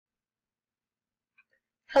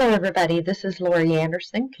Hello everybody, this is Lorri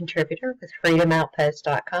Anderson, contributor with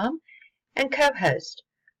FreedomOutpost.com and co-host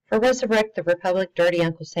for Resurrect the Republic Dirty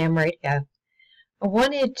Uncle Sam Radio. I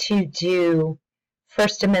wanted to do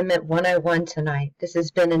First Amendment 101 tonight. This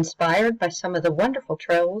has been inspired by some of the wonderful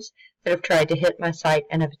trolls that have tried to hit my site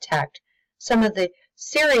and have attacked some of the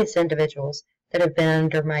serious individuals that have been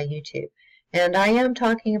under my YouTube. And I am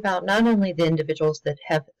talking about not only the individuals that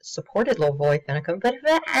have supported Lil Finicum, but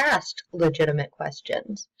have asked legitimate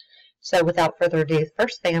questions. So without further ado, the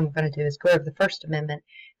first thing I'm going to do is go over the First Amendment,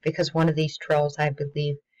 because one of these trolls, I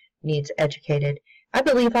believe, needs educated. I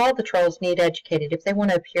believe all the trolls need educated. If they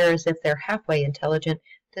want to appear as if they're halfway intelligent,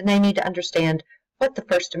 then they need to understand what the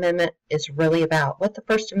First Amendment is really about, what the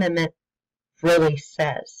First Amendment really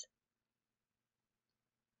says.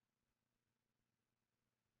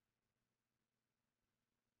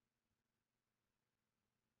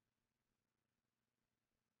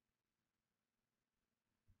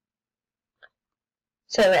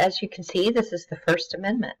 So as you can see, this is the First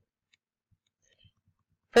Amendment.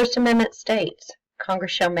 First Amendment states,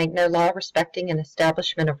 Congress shall make no law respecting an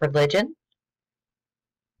establishment of religion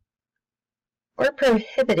or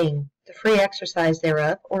prohibiting the free exercise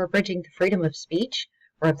thereof, or abridging the freedom of speech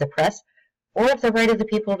or of the press, or of the right of the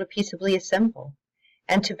people to peaceably assemble,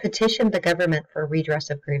 and to petition the government for redress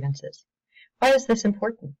of grievances. Why is this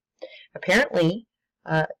important? Apparently,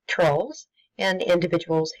 trolls and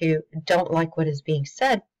individuals who don't like what is being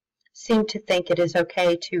said seem to think it is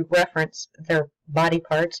okay to reference their body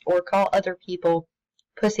parts or call other people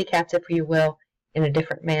pussycats, if you will, in a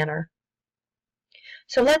different manner.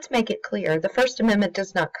 So let's make it clear. The First Amendment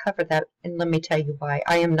does not cover that, and let me tell you why.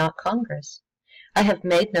 I am not Congress. I have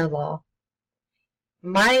made no law.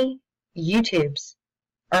 My YouTubes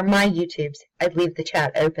are my YouTubes. I leave the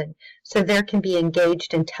chat open so there can be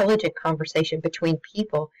engaged, intelligent conversation between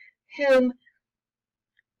people whom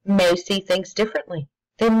may see things differently.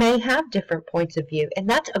 They may have different points of view, and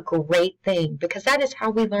that's a great thing, because that is how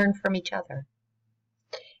we learn from each other.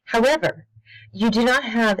 However, you do not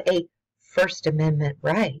have a First Amendment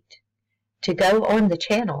right to go on the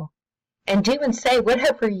channel and do and say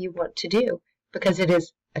whatever you want to do, because it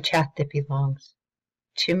is a chat that belongs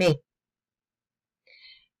to me.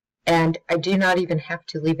 And I do not even have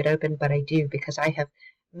to leave it open, but I do, because I have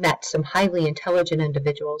met some highly intelligent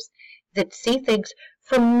individuals that see things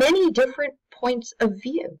from many different points of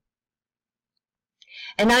view.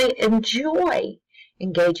 And I enjoy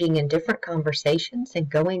engaging in different conversations and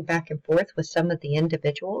going back and forth with some of the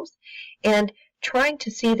individuals and trying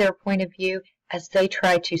to see their point of view as they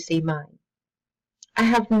try to see mine. I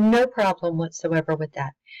have no problem whatsoever with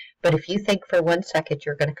that. But if you think for 1 second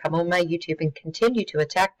you're going to come on my YouTube and continue to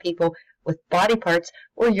attack people with body parts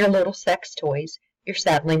or your little sex toys, you're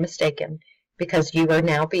sadly mistaken, because you are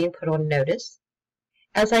now being put on notice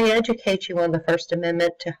as I educate you on the First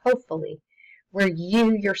Amendment, to hopefully where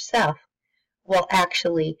you yourself will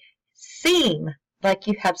actually seem like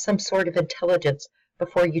you have some sort of intelligence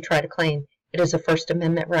before you try to claim it is a First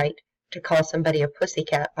Amendment right to call somebody a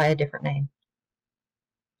pussycat by a different name.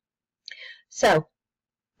 So,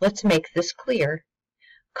 let's make this clear.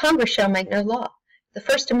 Congress shall make no law. The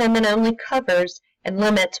First Amendment only covers and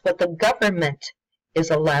limits what the government is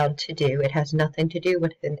allowed to do. It has nothing to do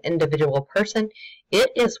with an individual person. It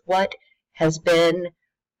is what has been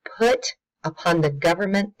put upon the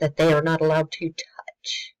government that they are not allowed to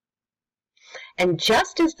touch. And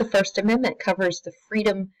just as the First Amendment covers the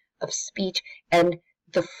freedom of speech and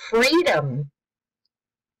the freedom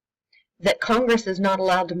that Congress is not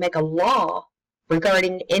allowed to make a law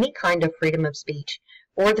regarding any kind of freedom of speech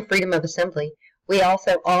or the freedom of assembly, we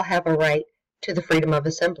also all have a right to the freedom of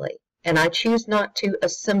assembly. And I choose not to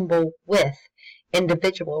assemble with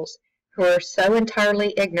individuals who are so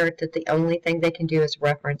entirely ignorant that the only thing they can do is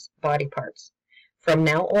reference body parts. From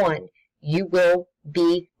now on, you will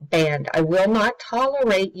be banned. I will not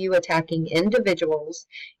tolerate you attacking individuals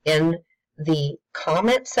in the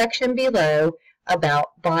comment section below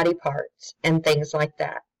about body parts and things like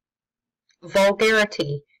that.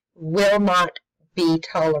 Vulgarity will not be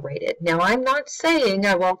tolerated. Now, I'm not saying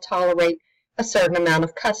I won't tolerate a certain amount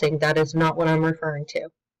of cussing. That is not what I'm referring to.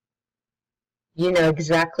 You know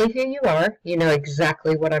exactly who you are. You know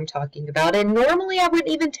exactly what I'm talking about. And normally I wouldn't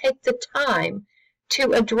even take the time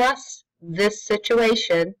to address this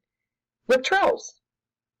situation with trolls.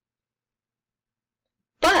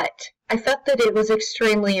 But I felt that it was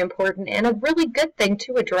extremely important and a really good thing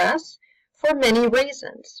to address for many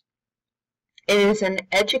reasons. It is an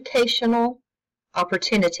educational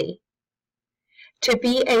opportunity to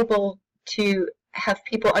be able to have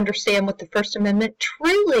people understand what the First Amendment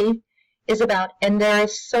truly is about. And there are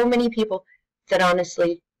so many people that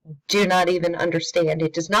honestly do not even understand.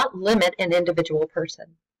 It does not limit an individual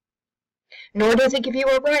person. Nor does it give you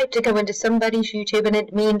a right to go into somebody's YouTube, and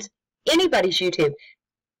it means anybody's YouTube.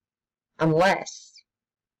 Unless,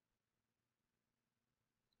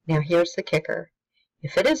 now here's the kicker,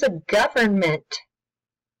 if it is a government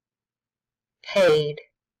paid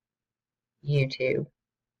YouTube,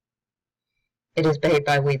 it is paid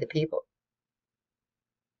by we the people.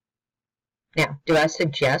 Now, do I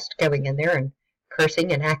suggest going in there and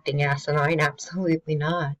cursing and acting asinine? Absolutely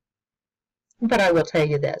not. But I will tell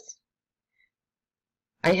you this.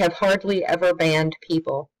 I have hardly ever banned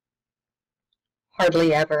people.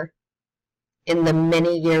 Hardly ever. In the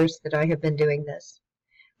many years that I have been doing this.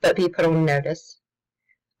 But be put on notice.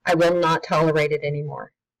 I will not tolerate it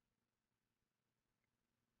anymore.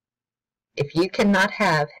 If you cannot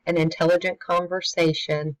have an intelligent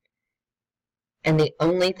conversation and the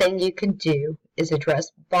only thing you can do is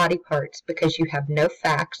address body parts because you have no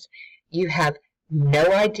facts, you have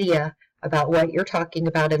no idea about what you're talking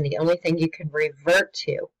about, and the only thing you can revert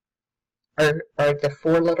to are the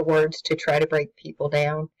 4 little words to try to break people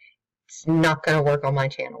down, it's not going to work on my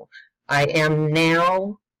channel. I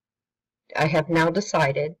have now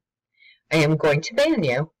decided I am going to ban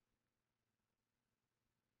you.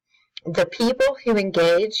 The people who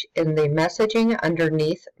engage in the messaging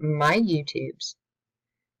underneath my YouTubes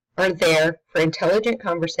are there for intelligent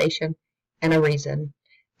conversation and a reason.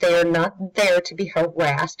 They are not there to be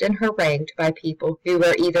harassed and harangued by people who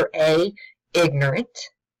are either A, ignorant,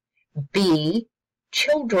 B,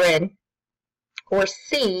 children, or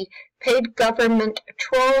C, paid government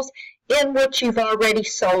trolls in which you've already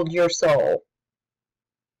sold your soul.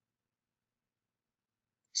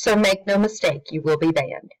 So make no mistake, you will be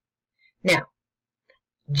banned. Now,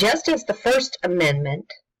 just as the First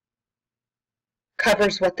Amendment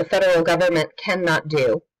covers what the federal government cannot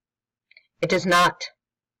do, it does not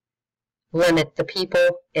limit the people,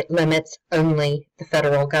 it limits only the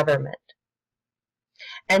federal government.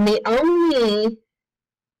 And the only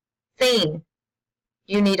thing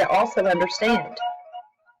you need to also understand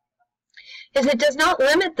is it does not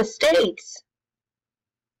limit the states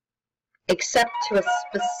except to a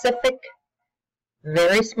specific,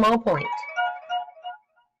 very small point.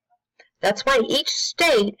 That's why each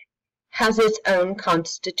state has its own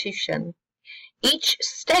constitution. Each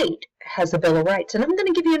state has a Bill of Rights, and I'm going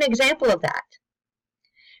to give you an example of that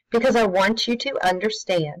because I want you to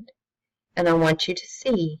understand and I want you to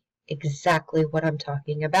see exactly what I'm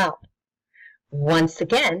talking about. Once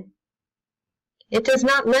again, it does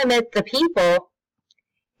not limit the people,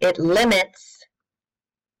 it limits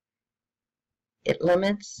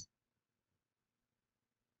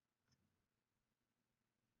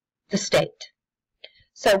the state.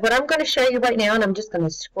 So what I'm going to show you right now, and I'm just going to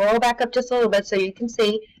scroll back up just a little bit so you can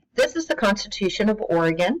see, this is the Constitution of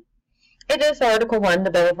Oregon. It is Article 1,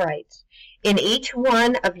 the Bill of Rights. In each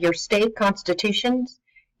one of your state constitutions,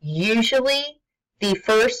 usually the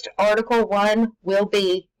first Article 1 will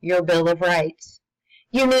be your Bill of Rights.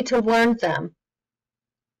 You need to learn them.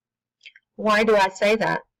 Why do I say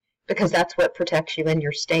that? Because that's what protects you in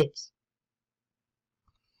your states.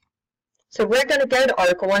 So we're going to go to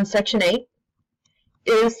Article 1, Section 8.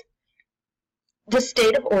 Is the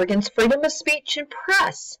state of Oregon's freedom of speech and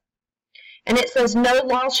press. And it says, no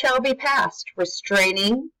law shall be passed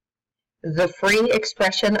restraining the free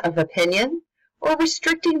expression of opinion or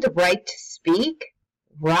restricting the right to speak,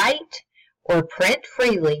 write, or print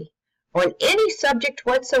freely on any subject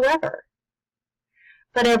whatsoever.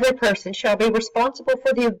 But every person shall be responsible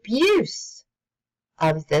for the abuse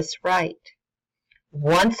of this right.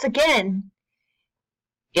 Once again,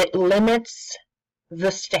 it limits the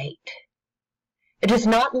state. It does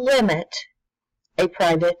not limit a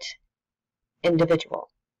private individual.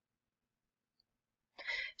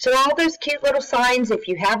 So all those cute little signs, if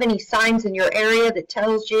you have any signs in your area that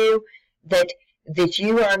tells you that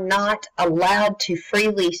you are not allowed to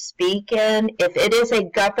freely speak in, if it is a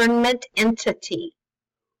government entity,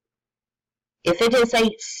 if it is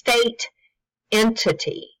a state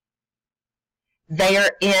entity, they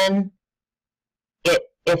are in it.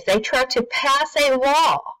 If they try to pass a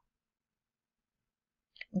law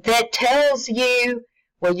that tells you,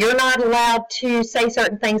 well, you're not allowed to say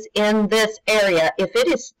certain things in this area,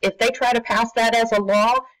 if they try to pass that as a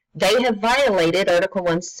law, they have violated Article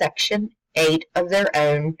 1, Section 8 of their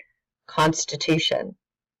own Constitution.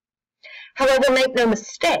 However, make no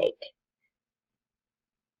mistake,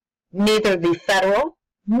 neither the federal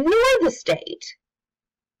nor the state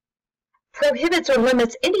prohibits or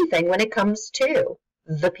limits anything when it comes to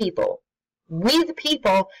the people. We, the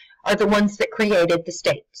people, are the ones that created the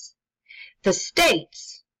states. The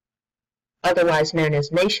states otherwise known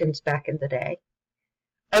as nations back in the day,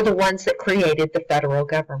 are the ones that created the federal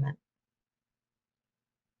government.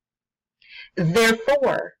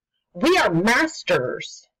 Therefore, we are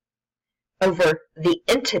masters over the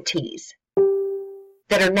entities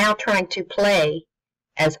that are now trying to play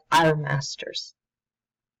as our masters.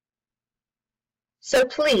 So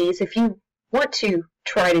please, if you want to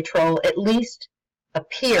try to troll, at least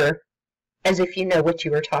appear as if you know what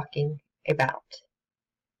you are talking about.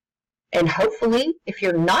 And hopefully, if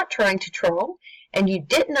you're not trying to troll and you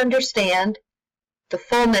didn't understand the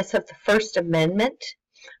fullness of the First Amendment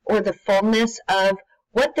or the fullness of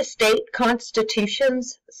what the state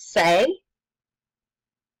constitutions say,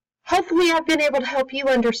 hopefully I've been able to help you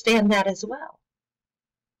understand that as well.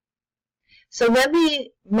 So let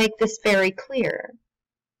me make this very clear.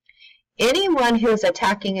 Anyone who is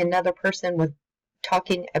attacking another person with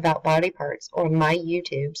talking about body parts on my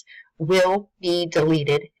YouTubes will be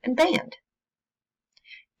deleted and banned.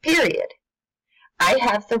 Period. I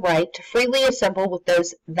have the right to freely assemble with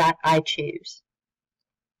those that I choose.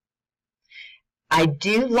 I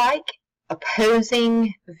do like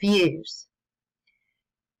opposing views.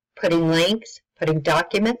 Putting links, putting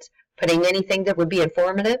documents, putting anything that would be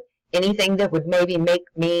informative, anything that would maybe make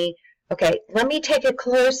me, okay, let me take a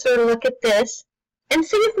closer look at this and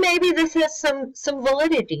see if maybe this has some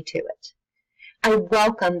validity to it. I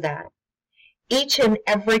welcome that. Each and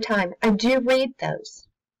every time. I do read those.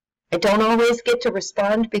 I don't always get to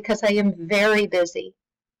respond because I am very busy.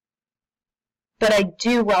 But I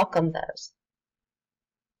do welcome those.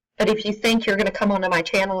 But if you think you're going to come onto my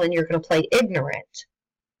channel and you're going to play ignorant,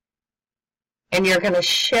 and you're going to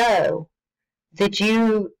show that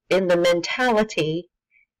you, in the mentality,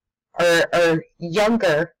 are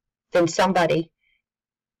younger than somebody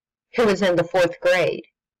who is in the 4th grade,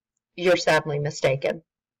 you're sadly mistaken.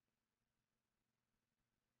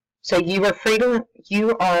 So you are free to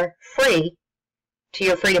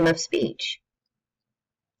your freedom of speech.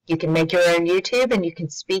 You can make your own YouTube and you can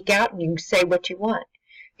speak out and you can say what you want.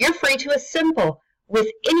 You're free to assemble with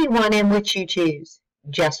anyone in which you choose,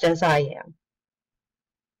 just as I am.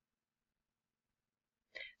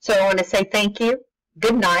 So I want to say thank you.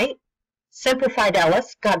 Good night. Semper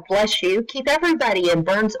Fidelis. God bless you. Keep everybody in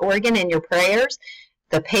Burns, Oregon in your prayers.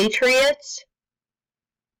 The patriots,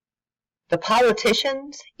 the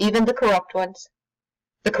politicians, even the corrupt ones.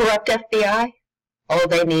 The corrupt FBI, oh,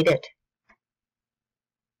 they need it.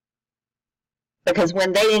 Because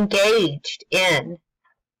when they engaged in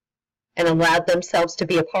and allowed themselves to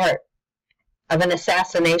be a part of an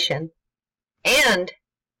assassination and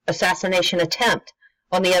assassination attempt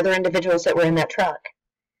on the other individuals that were in that truck,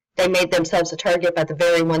 they made themselves a target by the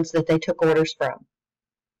very ones that they took orders from.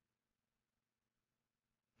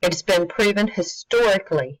 It's been proven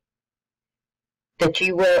historically that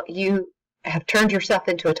you have turned yourself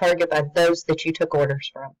into a target by those that you took orders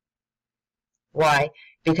from. Why?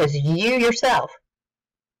 Because you yourself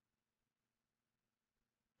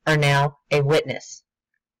are now a witness.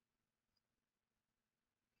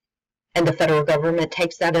 And the federal government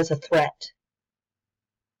takes that as a threat.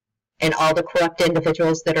 And all the corrupt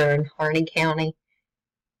individuals that are in Harney County,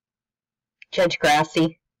 Judge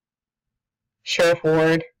Grassi, Sheriff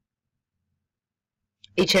Ward,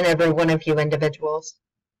 each and every one of you individuals,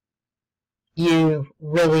 you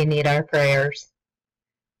really need our prayers.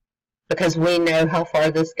 Because we know how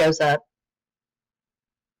far this goes up.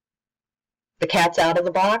 The cat's out of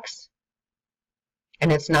the box,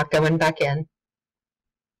 and it's not going back in.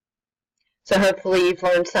 So hopefully you've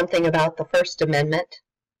learned something about the First Amendment,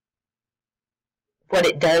 what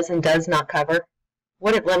it does and does not cover,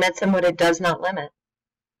 what it limits and what it does not limit.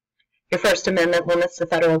 Your First Amendment limits the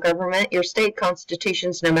federal government. Your state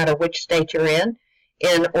constitutions, no matter which state you're in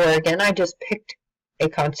Oregon, I just picked a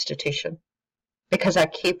constitution because I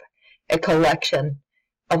keep a collection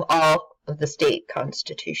of all of the state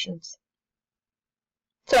constitutions.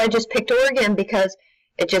 So I just picked Oregon because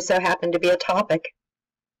it just so happened to be a topic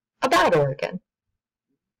about Oregon.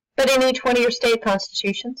 But in each one of your state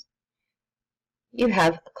constitutions, you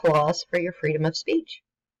have a clause for your freedom of speech.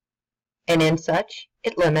 And in such,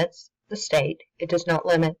 it limits the state. It does not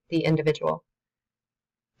limit the individual.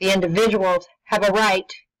 The individuals have a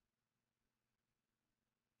right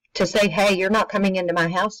to say, hey, you're not coming into my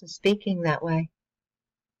house and speaking that way.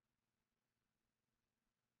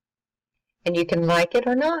 And you can like it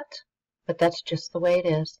or not, but that's just the way it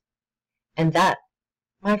is. And that,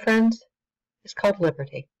 my friends, is called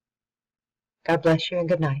liberty. God bless you and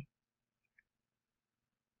good night.